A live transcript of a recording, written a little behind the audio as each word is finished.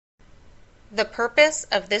The purpose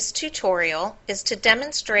of this tutorial is to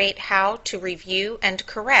demonstrate how to review and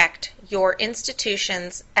correct your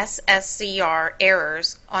institution's SSCR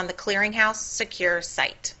errors on the Clearinghouse Secure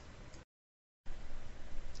site.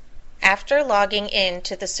 After logging in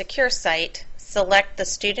to the Secure site, select the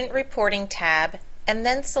Student Reporting tab and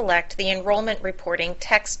then select the Enrollment Reporting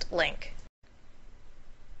text link.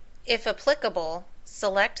 If applicable,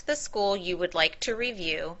 select the school you would like to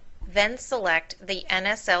review, then select the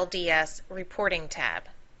NSLDS Reporting tab.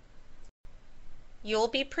 You'll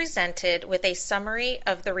be presented with a summary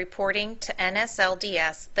of the reporting to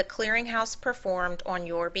NSLDS the Clearinghouse performed on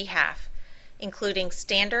your behalf, including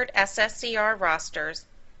standard SSCR rosters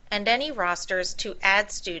and any rosters to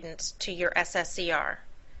add students to your SSCR.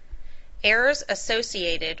 Errors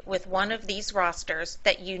associated with one of these rosters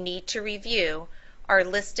that you need to review are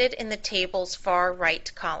listed in the table's far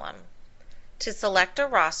right column. To select a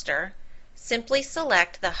roster, simply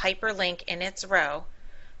select the hyperlink in its row,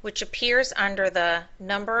 which appears under the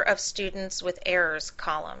Number of Students with Errors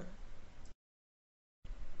column.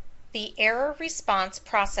 The Error Response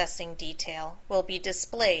Processing detail will be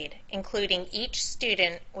displayed, including each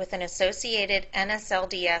student with an associated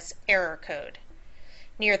NSLDS error code.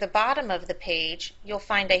 Near the bottom of the page, you'll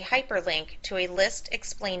find a hyperlink to a list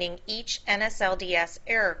explaining each NSLDS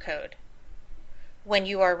error code. When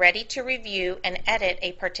you are ready to review and edit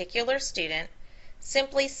a particular student,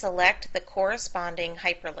 simply select the corresponding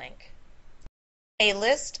hyperlink. A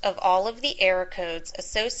list of all of the error codes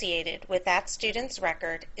associated with that student's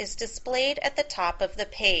record is displayed at the top of the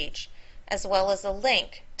page, as well as a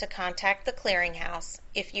link to contact the Clearinghouse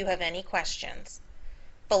if you have any questions.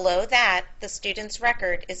 Below that, the student's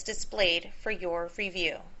record is displayed for your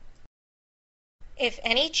review. If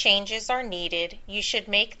any changes are needed, you should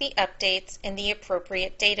make the updates in the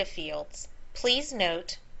appropriate data fields. Please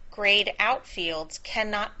note, grayed out fields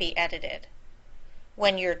cannot be edited.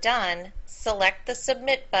 When you're done, select the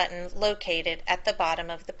Submit button located at the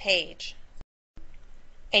bottom of the page.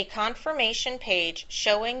 A confirmation page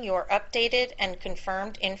showing your updated and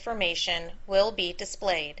confirmed information will be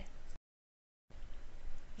displayed.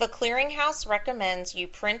 The Clearinghouse recommends you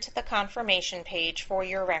print the confirmation page for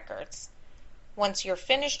your records. Once you're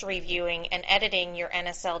finished reviewing and editing your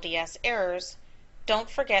NSLDS errors, don't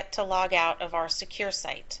forget to log out of our secure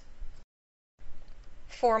site.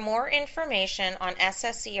 For more information on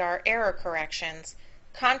SSCR error corrections,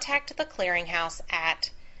 contact the Clearinghouse at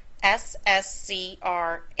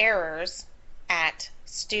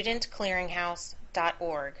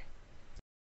SSCRerrors@studentclearinghouse.org.